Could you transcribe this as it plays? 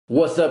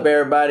What's up,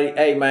 everybody?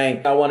 Hey,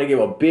 man, I want to give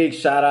a big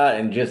shout out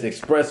and just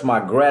express my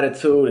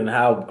gratitude and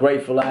how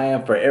grateful I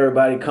am for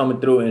everybody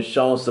coming through and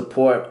showing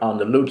support on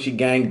the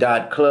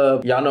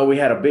LuchiGang.club. Y'all know we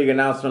had a big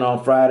announcement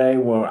on Friday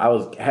where I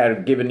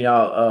had given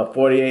y'all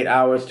 48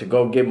 hours to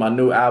go get my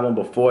new album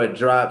before it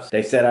drops.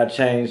 They said I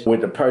changed with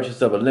the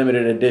purchase of a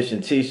limited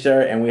edition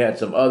t-shirt, and we had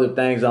some other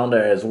things on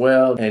there as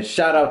well. And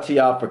shout out to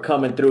y'all for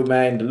coming through,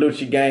 man. The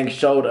Lucci Gang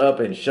showed up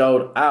and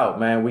showed out,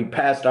 man. We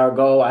passed our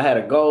goal. I had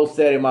a goal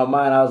set in my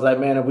mind. I was like,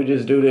 man, if we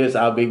just do this,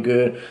 I'll be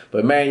good.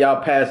 But man,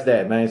 y'all passed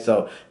that, man.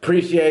 So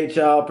appreciate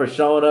y'all for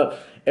showing up.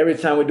 Every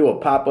time we do a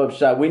pop-up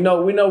shop, we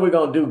know we're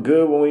gonna do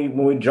good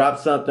when we drop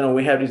something and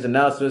we have these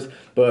announcements,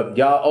 but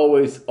y'all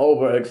always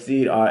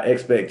exceed our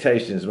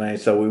expectations, man.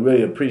 So we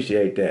really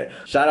appreciate that.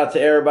 Shout out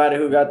to everybody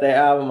who got their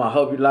album. I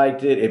hope you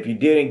liked it. If you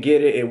didn't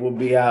get it, it will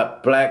be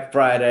out Black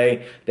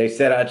Friday. They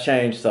said I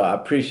changed, so I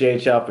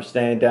appreciate y'all for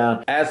staying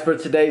down. As for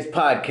today's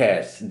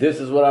podcast, this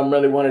is what I'm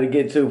really wanting to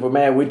get to. But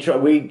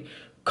man,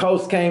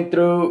 Coast came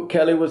through.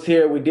 Kelly was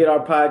here. We did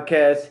our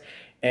podcast.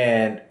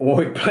 And when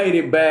we played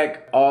it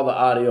back, all the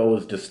audio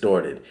was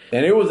distorted.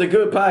 And it was a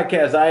good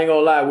podcast. I ain't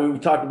gonna lie. We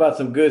talked about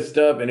some good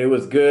stuff and it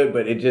was good,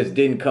 but it just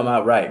didn't come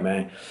out right,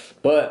 man.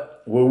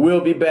 But we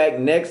will be back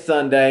next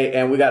Sunday,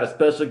 and we got a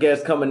special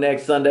guest coming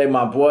next Sunday.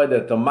 My boy,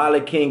 the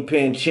Tamale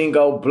Kingpin,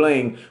 Chingo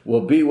Bling,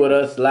 will be with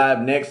us live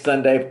next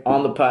Sunday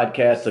on the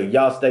podcast. So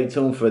y'all stay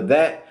tuned for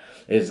that.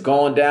 It's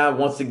going down.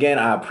 Once again,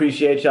 I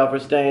appreciate y'all for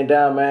staying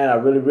down, man. I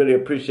really, really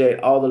appreciate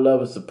all the love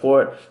and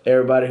support.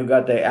 Everybody who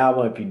got their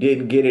album. If you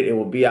didn't get it, it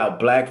will be out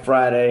Black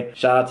Friday.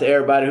 Shout out to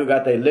everybody who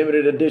got their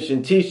limited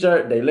edition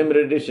t-shirt, their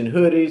limited edition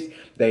hoodies,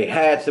 they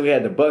hats. So we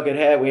had the bucket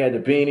hat, we had the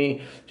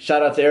beanie.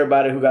 Shout out to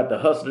everybody who got the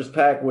Hustlers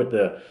Pack with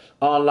the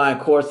online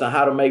course on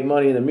how to make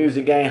money in the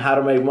music game, how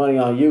to make money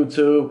on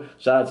YouTube.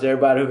 Shout out to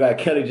everybody who got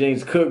Kelly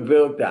Jean's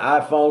cookbook, the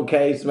iPhone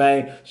case,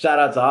 man. Shout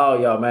out to all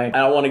y'all, man. And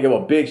I want to give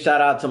a big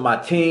shout out to my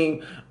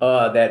team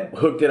that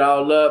hooked it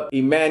all up.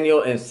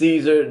 Emmanuel and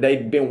Caesar,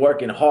 they've been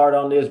working hard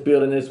on this,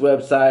 building this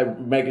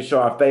website, making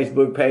sure our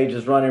Facebook page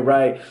is running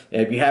right.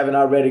 And if you haven't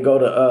already, go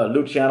to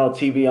Luciano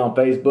TV on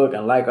Facebook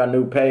and like our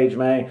new page,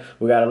 man.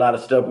 We got a lot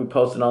of stuff we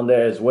posted on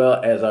there as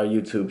well as our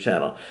YouTube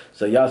channel.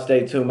 So y'all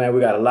stay tuned, man. We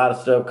got a lot of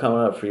stuff coming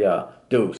up for y'all. Deuce.